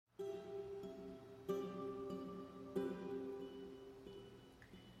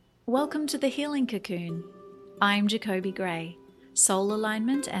Welcome to the Healing Cocoon. I'm Jacoby Gray, soul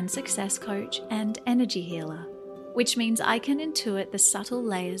alignment and success coach and energy healer, which means I can intuit the subtle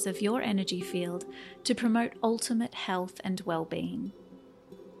layers of your energy field to promote ultimate health and well-being.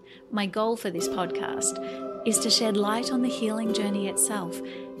 My goal for this podcast is to shed light on the healing journey itself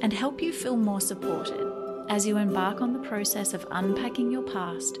and help you feel more supported as you embark on the process of unpacking your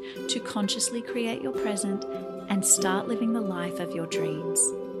past to consciously create your present and start living the life of your dreams.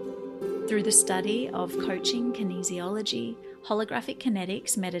 Through the study of coaching, kinesiology, holographic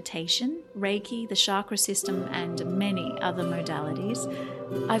kinetics, meditation, Reiki, the chakra system, and many other modalities,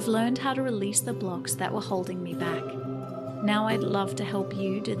 I've learned how to release the blocks that were holding me back. Now I'd love to help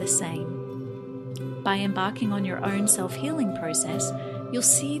you do the same. By embarking on your own self-healing process, you'll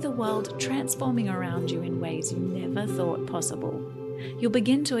see the world transforming around you in ways you never thought possible. You'll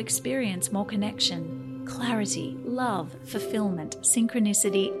begin to experience more connection, clarity, love, fulfillment,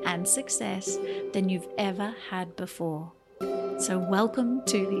 synchronicity, and success than you've ever had before. So welcome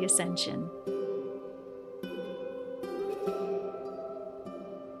to the Ascension.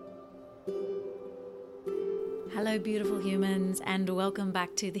 Hello, beautiful humans, and welcome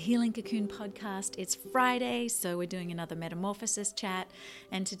back to the Healing Cocoon podcast. It's Friday, so we're doing another Metamorphosis chat,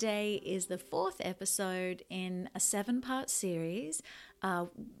 and today is the fourth episode in a 7-part series.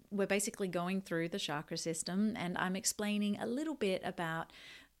 We're basically going through the chakra system, and I'm explaining a little bit about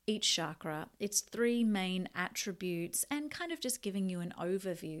each chakra, its 3 main attributes, and kind of just giving you an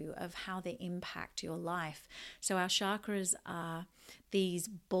overview of how they impact your life. So our chakras are these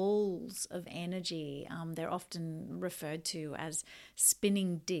balls of energy. They're often referred to as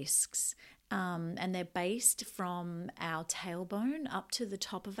spinning discs. And they're based from our tailbone up to the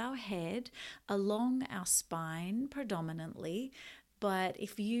top of our head, along our spine predominantly. But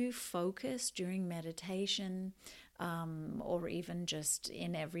if you focus during meditation, or even just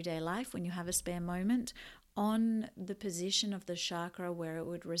in everyday life when you have a spare moment, on the position of the chakra where it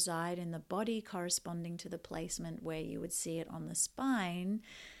would reside in the body corresponding to the placement where you would see it on the spine,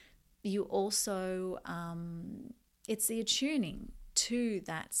 you also, it's the attuning to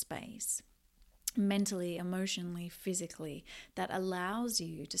that space, mentally, emotionally, physically, that allows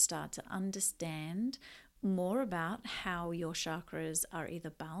you to start to understand more about how your chakras are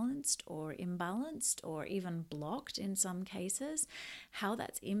either balanced or imbalanced or even blocked in some cases, how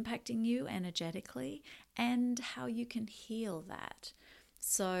that's impacting you energetically, and how you can heal that.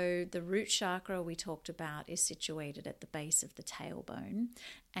 So the root chakra we talked about is situated at the base of the tailbone,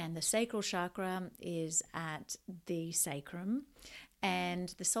 and the sacral chakra is at the sacrum, and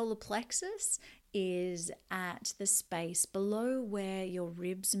the solar plexus is at the space below where your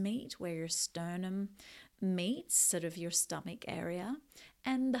ribs meet, where your sternum meets, sort of your stomach area,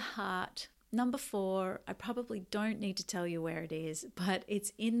 and the heart. Number 4, I probably don't need to tell you where it is, but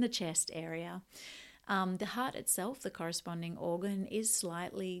it's in the chest area. The heart itself, the corresponding organ, is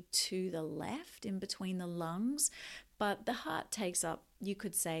slightly to the left in between the lungs, but the heart takes up, you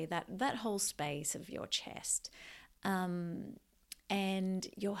could say, that whole space of your chest. And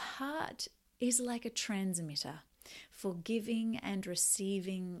your heart is like a transmitter for giving and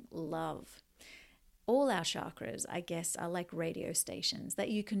receiving love. All our chakras, I guess, are like radio stations that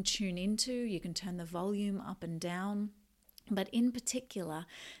you can tune into. You can turn the volume up and down. But in particular,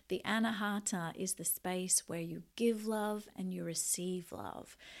 the Anahata is the space where you give love and you receive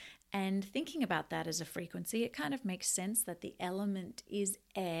love. And thinking about that as a frequency, it kind of makes sense that the element is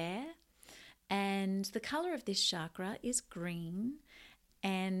air. And the color of this chakra is green.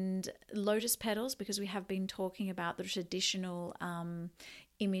 And lotus petals, because we have been talking about the traditional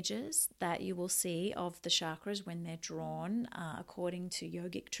images that you will see of the chakras when they're drawn according to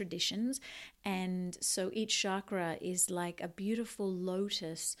yogic traditions. And so each chakra is like a beautiful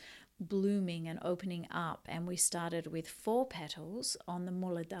lotus blooming and opening up. And we started with 4 petals on the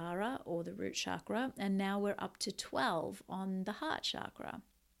Muladhara or the root chakra, and now we're up to 12 on the heart chakra.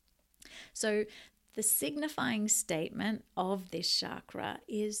 So the signifying statement of this chakra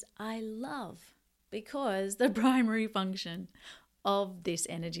is I love, because the primary function of this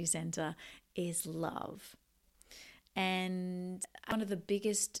energy center is love. And one of the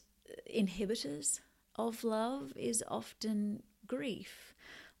biggest inhibitors of love is often grief,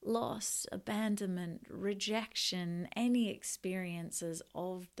 loss, abandonment, rejection, any experiences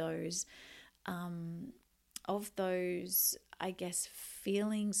of those, I guess,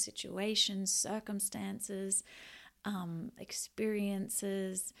 feelings, situations, circumstances,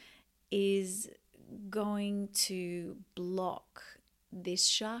 experiences is going to block this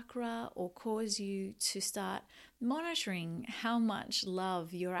chakra or cause you to start monitoring how much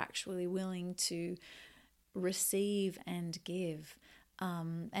love you're actually willing to receive and give.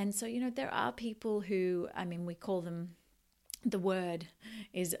 And so, there are people who, we call them, the word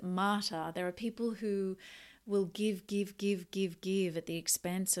is martyr. There are people who will give at the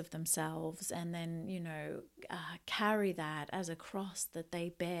expense of themselves, and then, carry that as a cross that they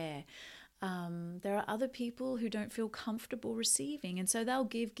bear. There are other people who don't feel comfortable receiving, and so they'll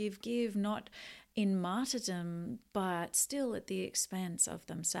give, not in martyrdom, but still at the expense of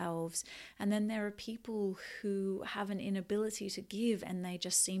themselves. And then there are people who have an inability to give, and they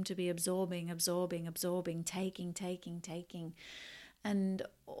just seem to be absorbing, taking. And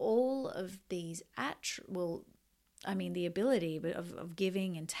all of these the ability of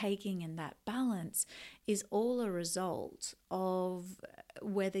giving and taking and that balance is all a result of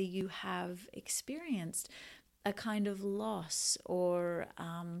whether you have experienced a kind of loss or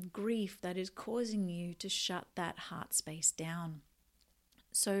grief that is causing you to shut that heart space down.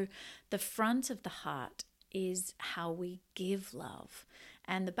 So the front of the heart is how we give love,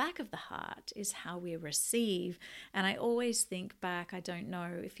 and the back of the heart is how we receive. And I always think back, I don't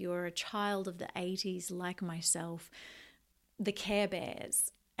know if you're a child of the 80s like myself, the Care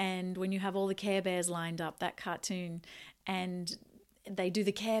Bears. And when you have all the Care Bears lined up, that cartoon, and they do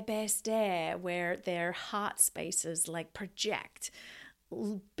the Care Bear stare, where their heart spaces like project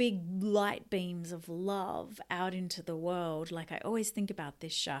big light beams of love out into the world. Like, I always think about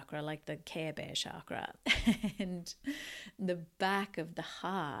this chakra like the Care Bear chakra. And the back of the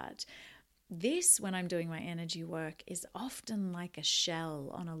heart, this, when I'm doing my energy work, is often like a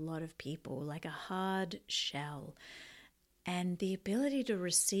shell on a lot of people, like a hard shell. And the ability to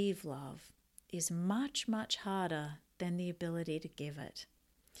receive love is much, much harder than the ability to give it.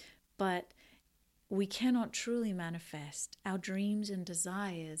 But we cannot truly manifest our dreams and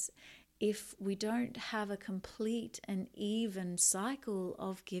desires if we don't have a complete and even cycle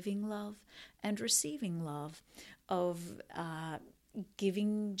of giving love and receiving love, of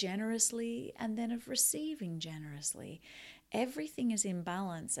giving generously and then of receiving generously. Everything is in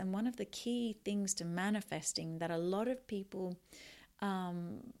balance. And one of the key things to manifesting that a lot of people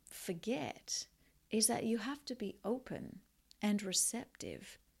forget is that you have to be open and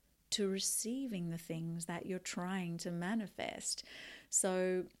receptive to receiving the things that you're trying to manifest.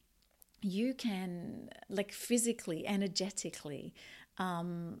 So you can, like, physically, energetically,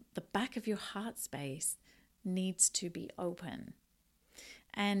 the back of your heart space needs to be open.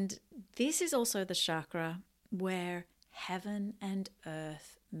 And this is also the chakra where heaven and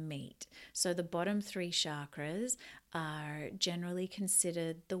earth meet. So the bottom three chakras are generally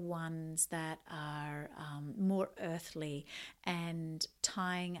considered the ones that are more earthly and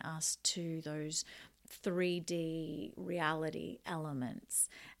tying us to those 3D reality elements.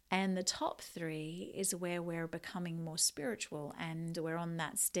 And the top three is where we're becoming more spiritual and we're on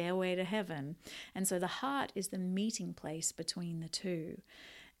that stairway to heaven. And so the heart is the meeting place between the two.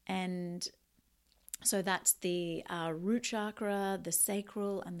 And so that's the root chakra, the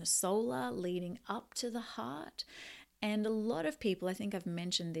sacral, and the solar leading up to the heart. And a lot of people, I think I've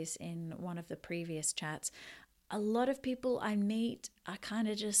mentioned this in one of the previous chats, a lot of people I meet are kind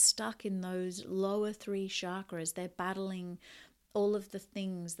of just stuck in those lower three chakras. They're battling all of the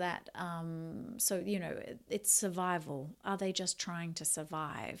things that, it's survival. Are they just trying to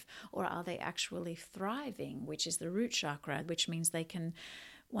survive? Or are they actually thriving, which is the root chakra, which means they can,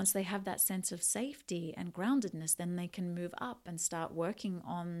 once they have that sense of safety and groundedness, then they can move up and start working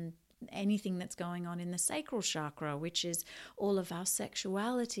on anything that's going on in the sacral chakra, which is all of our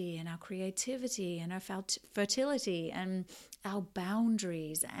sexuality and our creativity and our fertility and our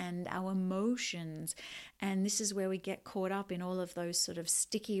boundaries and our emotions. And this is where we get caught up in all of those sort of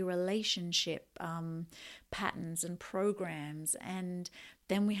sticky relationship patterns and programs. And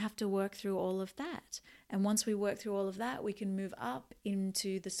then we have to work through all of that. And once we work through all of that, we can move up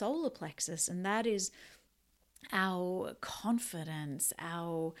into the solar plexus. And that is our confidence,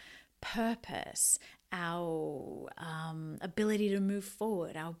 our purpose, our ability to move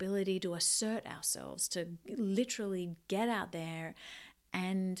forward, our ability to assert ourselves, to literally get out there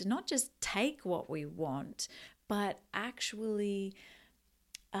and not just take what we want, but actually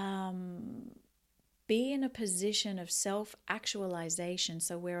be in a position of self-actualization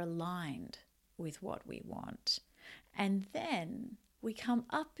so we're aligned with what we want. And then we come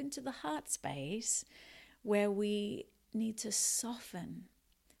up into the heart space where we need to soften.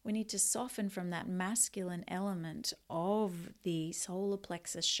 We need to soften from that masculine element of the solar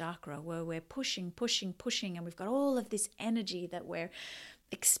plexus chakra where we're pushing, and we've got all of this energy that we're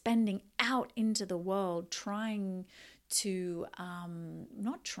expending out into the world, trying to,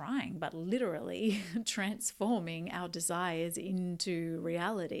 not trying, but literally transforming our desires into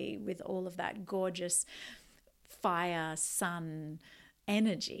reality with all of that gorgeous fire, sun,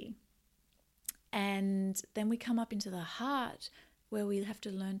 energy. And then we come up into the heart, where we have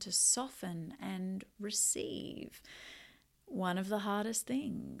to learn to soften and receive. One of the hardest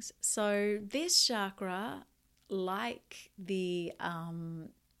things. So this chakra, like the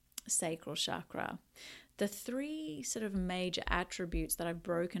sacral chakra, the three sort of major attributes that I've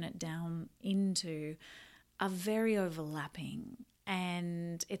broken it down into are very overlapping.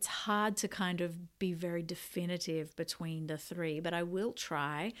 And it's hard to kind of be very definitive between the three, but I will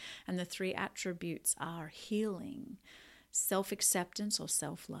try. And the three attributes are healing, self-acceptance or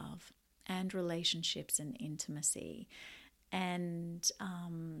self-love, and relationships and intimacy. And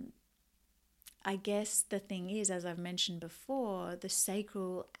I guess the thing is, as I've mentioned before, the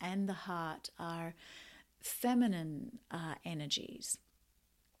sacral and the heart are feminine energies.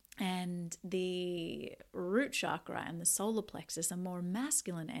 And the root chakra and the solar plexus are more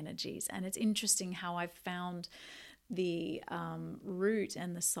masculine energies. And it's interesting how I've found the root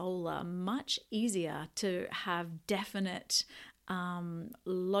and the solar much easier to have definite,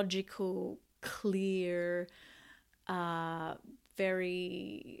 logical, clear,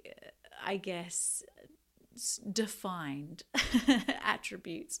 very, I guess, defined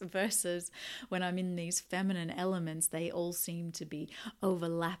attributes, versus when I'm in these feminine elements, they all seem to be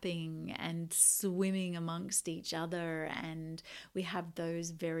overlapping and swimming amongst each other, and we have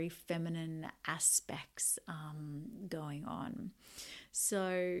those very feminine aspects going on.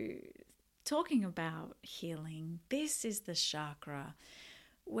 So talking about healing, this is the chakra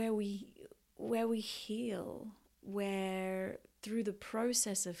where we heal, where through the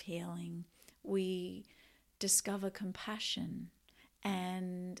process of healing we discover compassion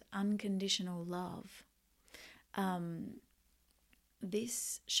and unconditional love.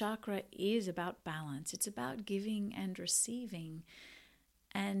 This chakra is about balance. It's about giving and receiving.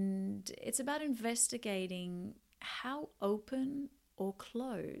 And it's about investigating how open or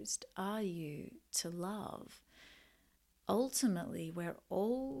closed are you to love. Ultimately, we're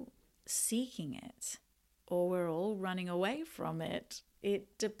all seeking it, or we're all running away from it.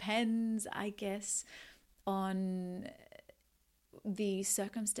 It depends, I guess, on the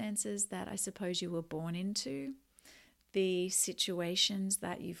circumstances that I suppose you were born into, the situations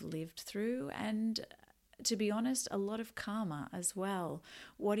that you've lived through, and to be honest, a lot of karma as well.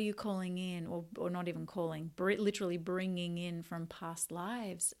 What are you calling in, or not even calling, literally bringing in from past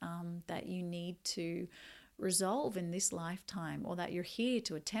lives that you need to resolve in this lifetime, or that you're here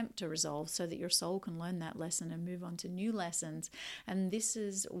to attempt to resolve so that your soul can learn that lesson and move on to new lessons. And this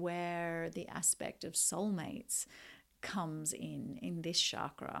is where the aspect of soulmates comes in this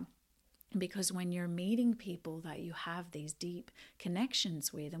chakra. Because when you're meeting people that you have these deep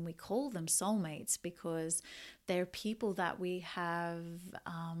connections with, and we call them soulmates because they're people that we have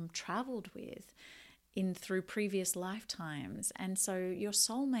traveled with through previous lifetimes. And so your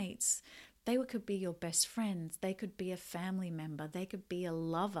soulmates, they could be your best friends, they could be a family member, they could be a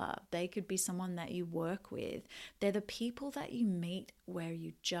lover, they could be someone that you work with. They're the people that you meet where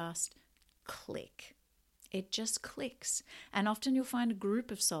you just click. It just clicks. And often you'll find a group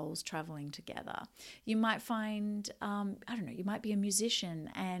of souls traveling together. You might find, you might be a musician,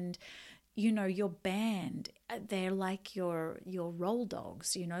 and your band, they're like your roll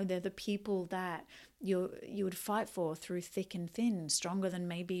dogs, they're the people that you would fight for through thick and thin, stronger than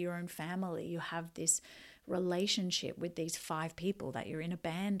maybe your own family. You have this relationship with these 5 people that you're in a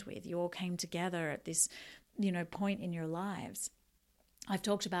band with. You all came together at this, point in your lives. I've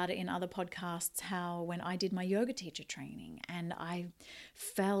talked about it in other podcasts, how when I did my yoga teacher training and I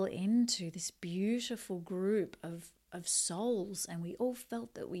fell into this beautiful group of souls, and we all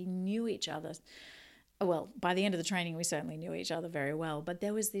felt that we knew each other. Well, by the end of the training, we certainly knew each other very well, but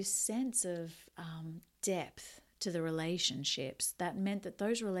there was this sense of depth to the relationships that meant that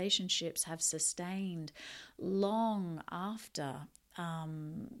those relationships have sustained long after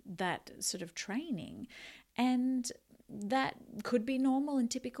that sort of training. And that could be normal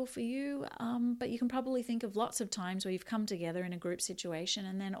and typical for you, but you can probably think of lots of times where you've come together in a group situation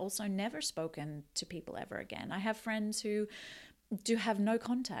and then also never spoken to people ever again. I have friends who do have no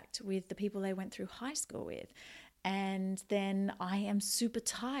contact with the people they went through high school with. And then I am super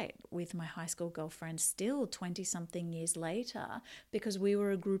tight with my high school girlfriend still 20-something years later, because we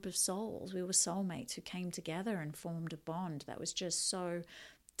were a group of souls. We were soulmates who came together and formed a bond that was just so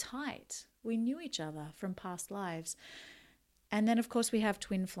tight. We knew each other from past lives. And then, of course, we have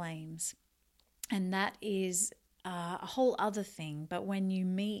twin flames. And that is a whole other thing. But when you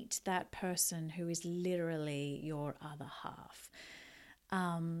meet that person who is literally your other half.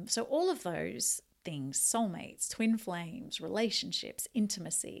 So all of those things, soulmates, twin flames, relationships,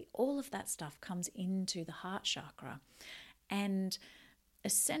 intimacy, all of that stuff comes into the heart chakra. And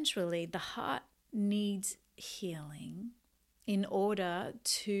essentially the heart needs healing in order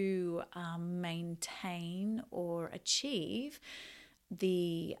to maintain or achieve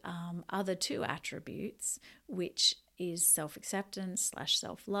the other two attributes, which is self-acceptance /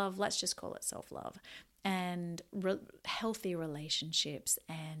 self-love. Let's just call it self-love, and healthy relationships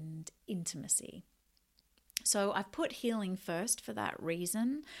and intimacy. So I've put healing first for that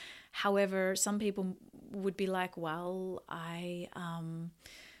reason. However, some people would be like, well, I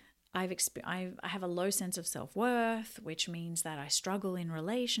have a low sense of self-worth, which means that I struggle in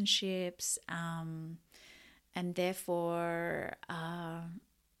relationships, and therefore,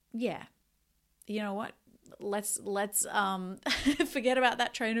 you know what? Let's forget about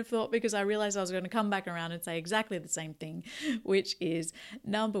that train of thought, because I realized I was going to come back around and say exactly the same thing, which is,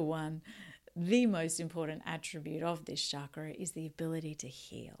 number one, the most important attribute of this chakra is the ability to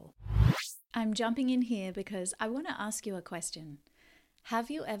heal. I'm jumping in here because I want to ask you a question.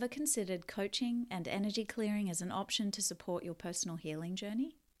 Have you ever considered coaching and energy clearing as an option to support your personal healing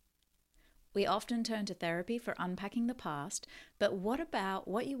journey? We often turn to therapy for unpacking the past, but what about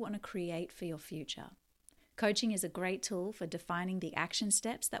what you want to create for your future? Coaching is a great tool for defining the action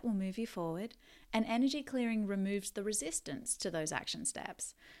steps that will move you forward, and energy clearing removes the resistance to those action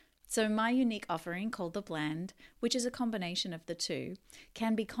steps. So my unique offering, called The Blend, which is a combination of the two,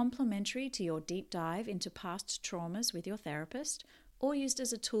 can be complementary to your deep dive into past traumas with your therapist, or used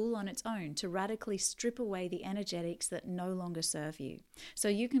as a tool on its own to radically strip away the energetics that no longer serve you, so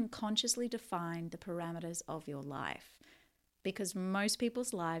you can consciously define the parameters of your life. Because most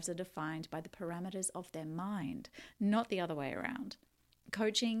people's lives are defined by the parameters of their mind, not the other way around.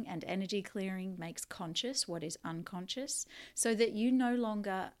 Coaching and energy clearing makes conscious what is unconscious, so that you no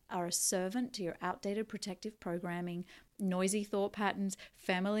longer are a servant to your outdated protective programming, noisy thought patterns,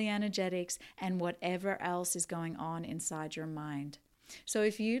 family energetics, and whatever else is going on inside your mind. So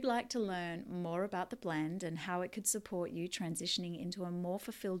if you'd like to learn more about The Blend and how it could support you transitioning into a more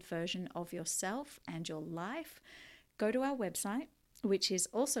fulfilled version of yourself and your life, go to our website, which is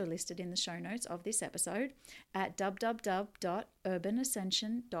also listed in the show notes of this episode, at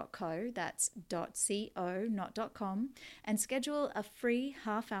www.urbanascension.co, that's .co, not .com, and schedule a free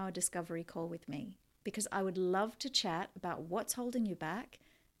half-hour discovery call with me, because I would love to chat about what's holding you back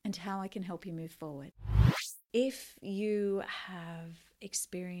and how I can help you move forward. If you have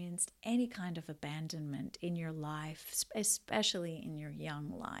experienced any kind of abandonment in your life, especially in your young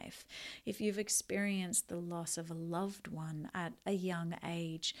life, if you've experienced the loss of a loved one at a young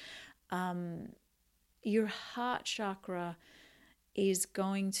age, your heart chakra is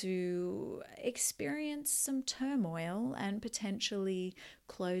going to experience some turmoil and potentially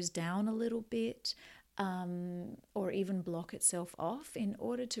close down a little bit, or even block itself off in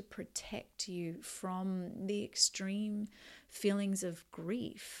order to protect you from the extreme feelings of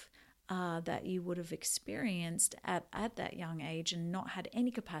grief that you would have experienced at that young age and not had any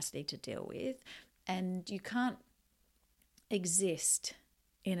capacity to deal with. And you can't exist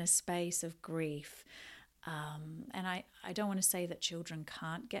in a space of grief. And I don't want to say that children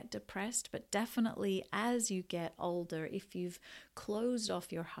can't get depressed, but definitely as you get older, if you've closed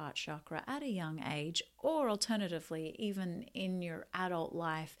off your heart chakra at a young age, or alternatively, even in your adult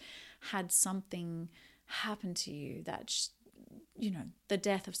life, had something happen to you that, the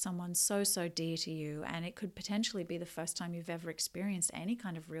death of someone so dear to you, and it could potentially be the first time you've ever experienced any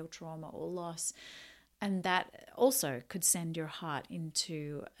kind of real trauma or loss. And that also could send your heart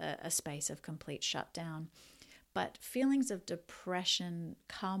into a space of complete shutdown. But feelings of depression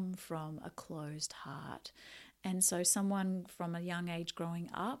come from a closed heart. And so someone from a young age growing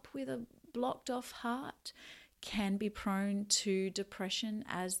up with a blocked off heart can be prone to depression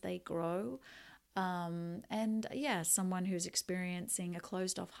as they grow. Someone who's experiencing a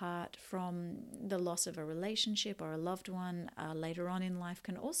closed off heart from the loss of a relationship or a loved one later on in life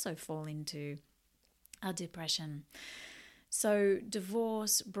can also fall into depression. So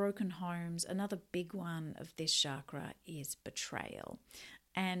divorce, broken homes, another big one of this chakra is betrayal.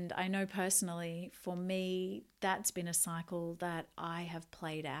 And I know personally, for me, that's been a cycle that I have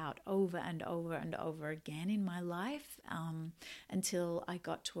played out over and over and over again in my life, until I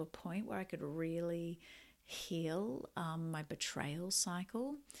got to a point where I could really heal my betrayal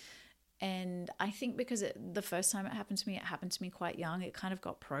cycle. And I think because the first time it happened to me quite young. It kind of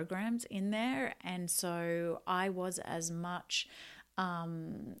got programmed in there. And so I was as much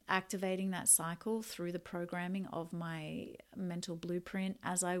activating that cycle through the programming of my mental blueprint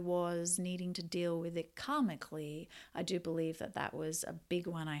as I was needing to deal with it karmically. I do believe that was a big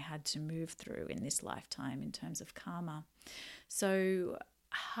one I had to move through in this lifetime in terms of karma. So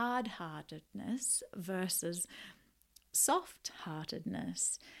hard-heartedness versus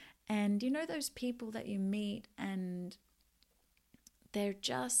soft-heartedness. And you know those people that you meet and they're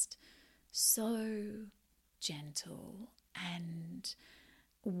just so gentle and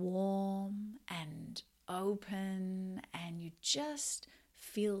warm and open, and you just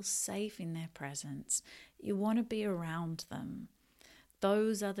feel safe in their presence. You want to be around them.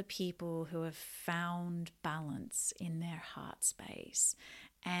 Those are the people who have found balance in their heart space.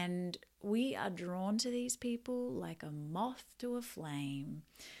 And we are drawn to these people like a moth to a flame.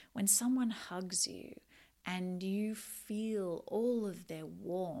 When someone hugs you and you feel all of their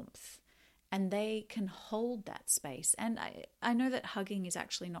warmth, and they can hold that space. And I know that hugging is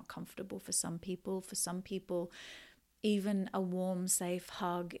actually not comfortable for some people. For some people, even a warm, safe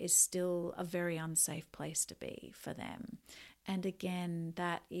hug is still a very unsafe place to be for them. And again,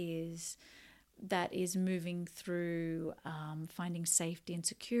 that is moving through finding safety and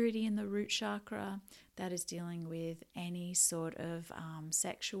security in the root chakra. That is dealing with any sort of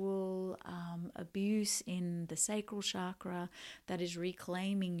sexual abuse in the sacral chakra. That is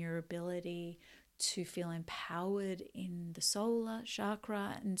reclaiming your ability to feel empowered in the solar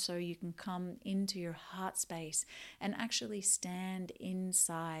chakra. And so you can come into your heart space and actually stand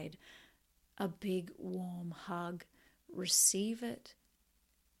inside a big warm hug, receive it,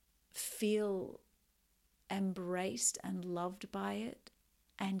 feel embraced and loved by it,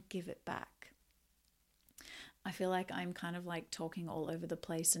 and give it back. I feel like I'm kind of like talking all over the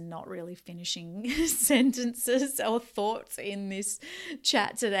place and not really finishing sentences or thoughts in this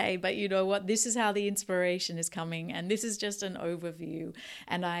chat today. But you know what? This is how the inspiration is coming. And this is just an overview.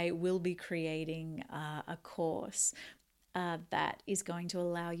 And I will be creating a course that is going to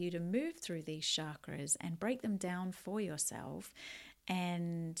allow you to move through these chakras and break them down for yourself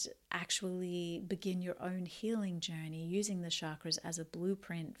and actually begin your own healing journey using the chakras as a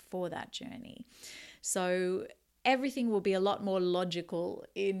blueprint for that journey. So everything will be a lot more logical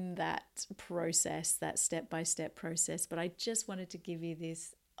in that process, that step-by-step process. But I just wanted to give you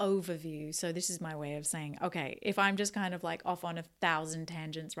this overview. So this is my way of saying, okay, if I'm just kind of like off on 1,000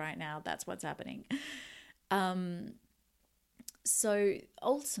 tangents right now, that's what's happening. So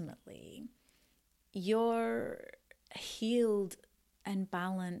ultimately, your healed and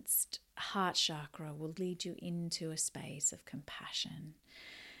balanced heart chakra will lead you into a space of compassion.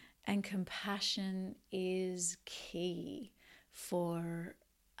 And compassion is key for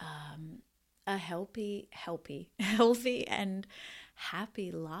a healthy and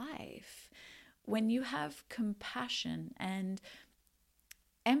happy life. When you have compassion, and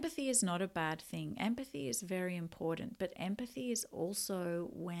empathy is not a bad thing. Empathy is very important, but empathy is also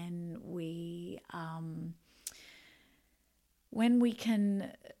when we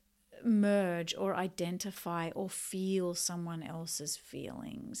can merge or identify or feel someone else's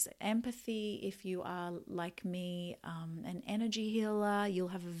feelings. Empathy, if you are like me, an energy healer, you'll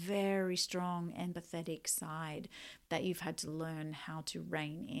have a very strong empathetic side that you've had to learn how to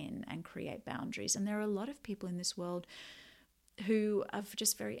rein in and create boundaries. And there are a lot of people in this world who are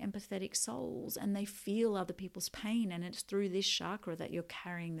just very empathetic souls, and they feel other people's pain, and it's through this chakra that you're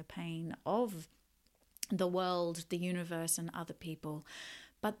carrying the pain of the world, the universe, and other people.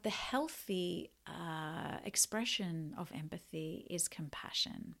 But the healthy expression of empathy is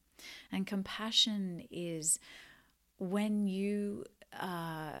compassion. And compassion is when you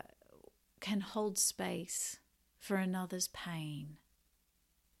can hold space for another's pain,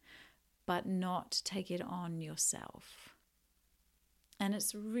 but not take it on yourself. And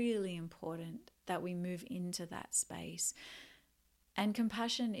it's really important that we move into that space. And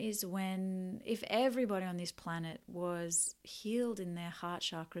compassion is when, if everybody on this planet was healed in their heart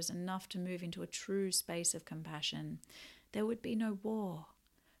chakras enough to move into a true space of compassion, there would be no war.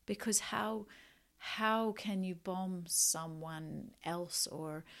 Because how can you bomb someone else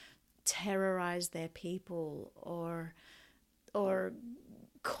or terrorize their people or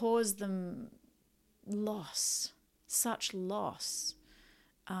cause them such loss?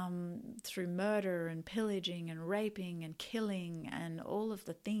 Through murder and pillaging and raping and killing and all of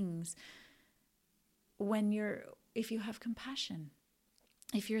the things, if you have compassion,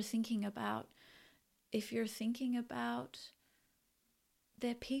 if you're thinking about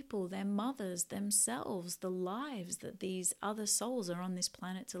their people, their mothers, themselves, the lives that these other souls are on this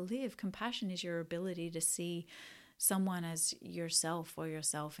planet to live. Compassion is your ability to see someone as yourself or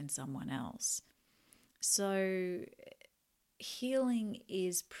yourself in someone else. So healing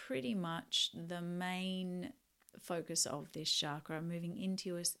is pretty much the main focus of this chakra, moving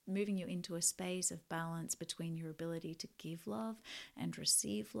you into a space of balance between your ability to give love and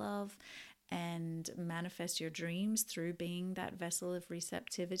receive love, and manifest your dreams through being that vessel of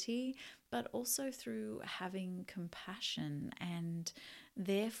receptivity, but also through having compassion and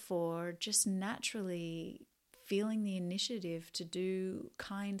therefore just naturally feeling the initiative to do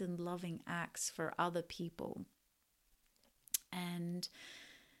kind and loving acts for other people. And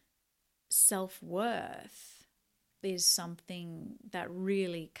self-worth is something that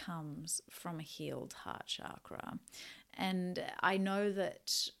really comes from a healed heart chakra. And I know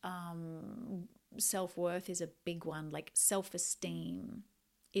that self-worth is a big one, like self-esteem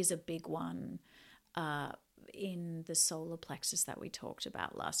is a big one in the solar plexus that we talked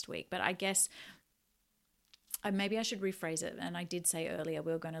about last week. But I guess maybe I should rephrase it. And I did say earlier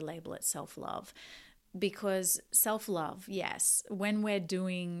we were going to label it self-love. Because self-love, yes, when we're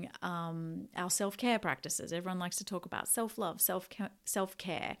doing our self-care practices, everyone likes to talk about self-love,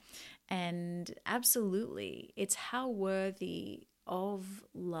 self-care. And absolutely, it's how worthy of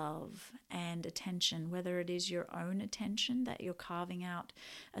love and attention, whether it is your own attention that you're carving out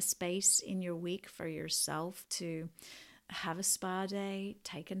a space in your week for yourself to have a spa day,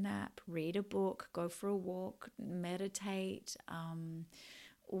 take a nap, read a book, go for a walk, meditate,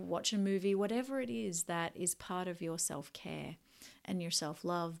 watch a movie, whatever it is that is part of your self-care and your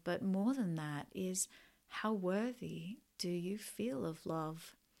self-love. But more than that is, how worthy do you feel of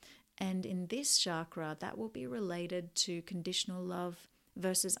love? And in this chakra, that will be related to conditional love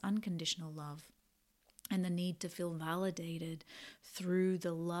versus unconditional love, and the need to feel validated through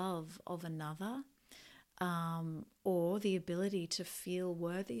the love of another, or the ability to feel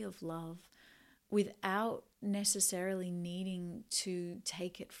worthy of love without necessarily needing to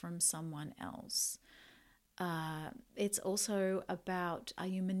take it from someone else. It's also about, are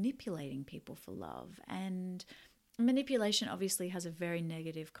you manipulating people for love? And manipulation obviously has a very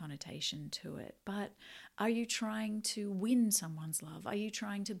negative connotation to it, but are you trying to win someone's love? Are you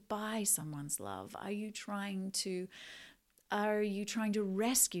trying to buy someone's love? Are you trying to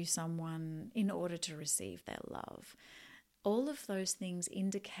rescue someone in order to receive their love? All of those things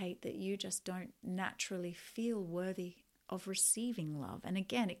indicate that you just don't naturally feel worthy of receiving love. And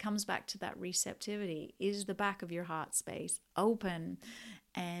again, it comes back to that receptivity. Is the back of your heart space open?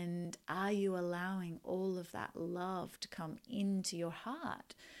 And are you allowing all of that love to come into your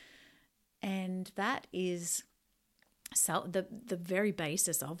heart? And that is the very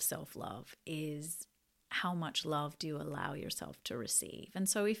basis of self-love, is how much love do you allow yourself to receive? And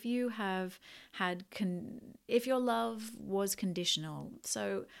so if you have had, if your love was conditional,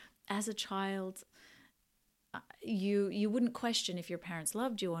 so as a child, you wouldn't question if your parents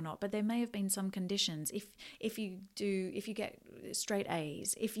loved you or not, but there may have been some conditions. If you get straight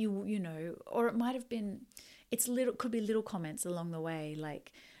A's, if you know, or it might have been, could be little comments along the way,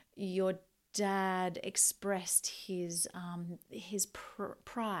 like your dad expressed his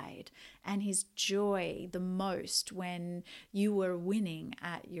pride and his joy the most when you were winning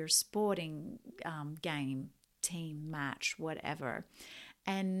at your sporting game, team, match, whatever.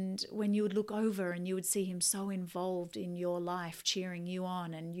 And when you would look over and you would see him so involved in your life, cheering you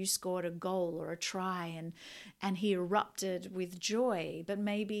on, and you scored a goal or a try, and he erupted with joy, but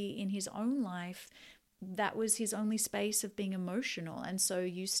maybe in his own life that was his only space of being emotional. And so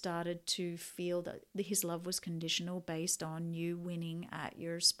you started to feel that his love was conditional based on you winning at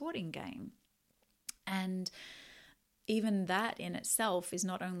your sporting game. And even that in itself is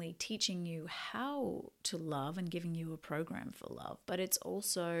not only teaching you how to love and giving you a program for love, but it's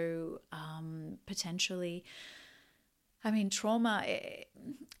also potentially, trauma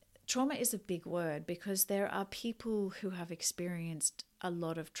is a big word, because there are people who have experienced a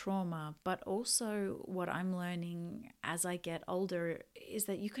lot of trauma, but also what I'm learning as I get older is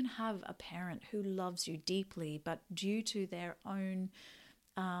that you can have a parent who loves you deeply, but due to their own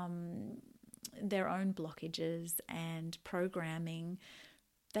blockages and programming,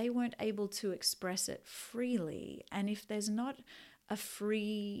 they weren't able to express it freely. And if there's not a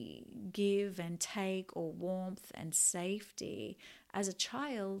free give and take or warmth and safety as a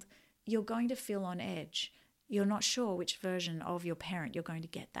child, you're going to feel on edge. You're not sure which version of your parent you're going to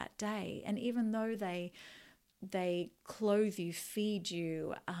get that day. And even though they clothe you, feed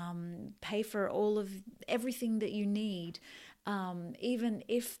you, pay for everything that you need, even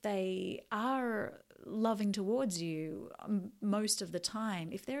if they are loving towards you most of the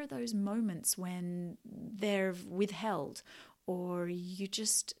time, if there are those moments when they're withheld, or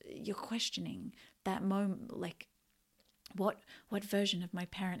you're questioning that moment, like, what version of my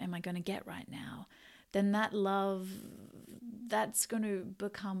parent am I going to get right now? Then that love, that's going to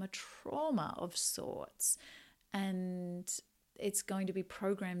become a trauma of sorts. And it's going to be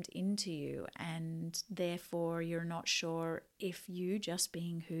programmed into you, and therefore you're not sure if you just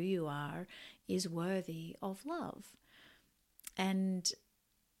being who you are is worthy of love. And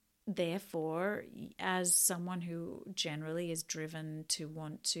therefore, as someone who generally is driven to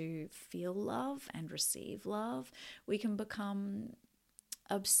want to feel love and receive love, we can become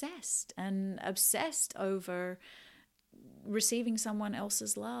obsessed over receiving someone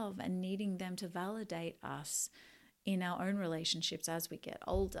else's love and needing them to validate us in our own relationships as we get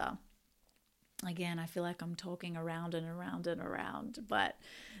older. Again, I feel like I'm talking around and around and around, but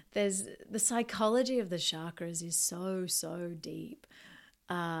there's the psychology of the chakras is so deep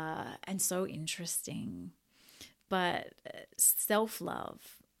and so interesting. But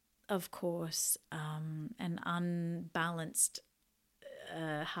self-love, of course, an unbalanced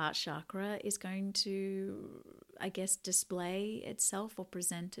heart chakra is going to, I guess, display itself or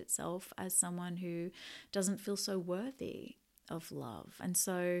present itself as someone who doesn't feel so worthy of love. And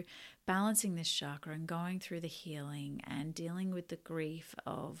so balancing this chakra and going through the healing and dealing with the grief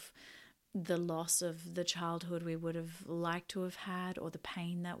of the loss of the childhood we would have liked to have had, or the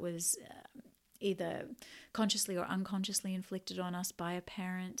pain that was either consciously or unconsciously inflicted on us by a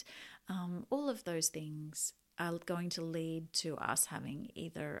parent, all of those things are going to lead to us having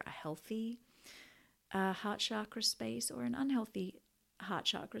either a healthy heart chakra space or an unhealthy heart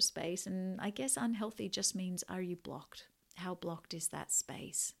chakra space. And I guess unhealthy just means, are you blocked? How blocked is that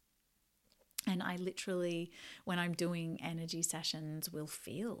space? And I literally, when I'm doing energy sessions, I will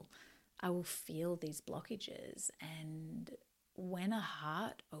feel these blockages. And when a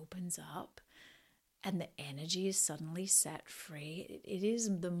heart opens up and the energy is suddenly set free, it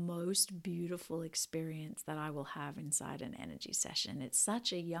is the most beautiful experience that I will have inside an energy session. It's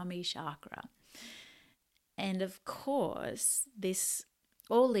such a yummy chakra. And of course, this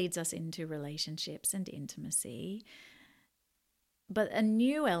all leads us into relationships and intimacy. But a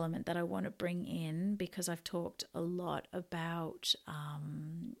new element that I want to bring in, because I've talked a lot about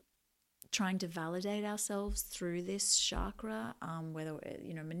trying to validate ourselves through this chakra, whether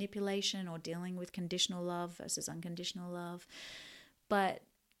manipulation or dealing with conditional love versus unconditional love. But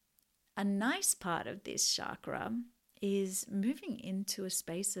a nice part of this chakra is moving into a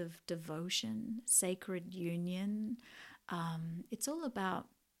space of devotion, sacred union. It's all about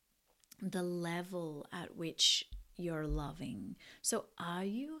the level at which you're loving. So are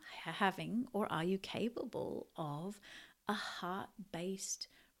you having, or are you capable of, a heart-based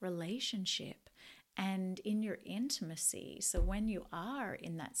relationship? And in your intimacy, so when you are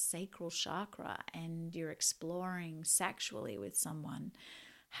in that sacral chakra and you're exploring sexually with someone,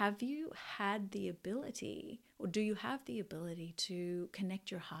 have you had the ability, or do you have the ability to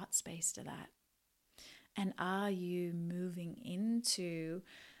connect your heart space to that? And are you moving into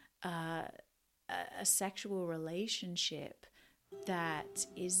a sexual relationship that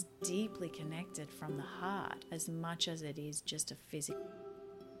is deeply connected from the heart as much as it is just a physical?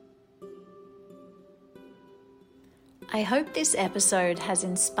 I hope this episode has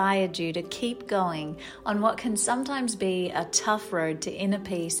inspired you to keep going on what can sometimes be a tough road to inner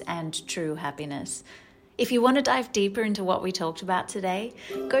peace and true happiness. If you want to dive deeper into what we talked about today,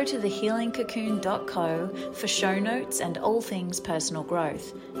 go to thehealingcocoon.co for show notes and all things personal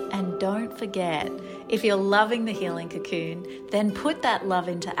growth. And don't forget, if you're loving The Healing Cocoon, then put that love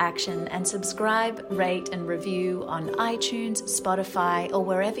into action and subscribe, rate and review on iTunes, Spotify, or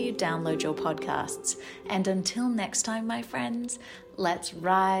wherever you download your podcasts. And until next time, my friends, let's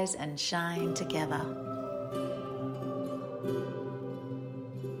rise and shine together.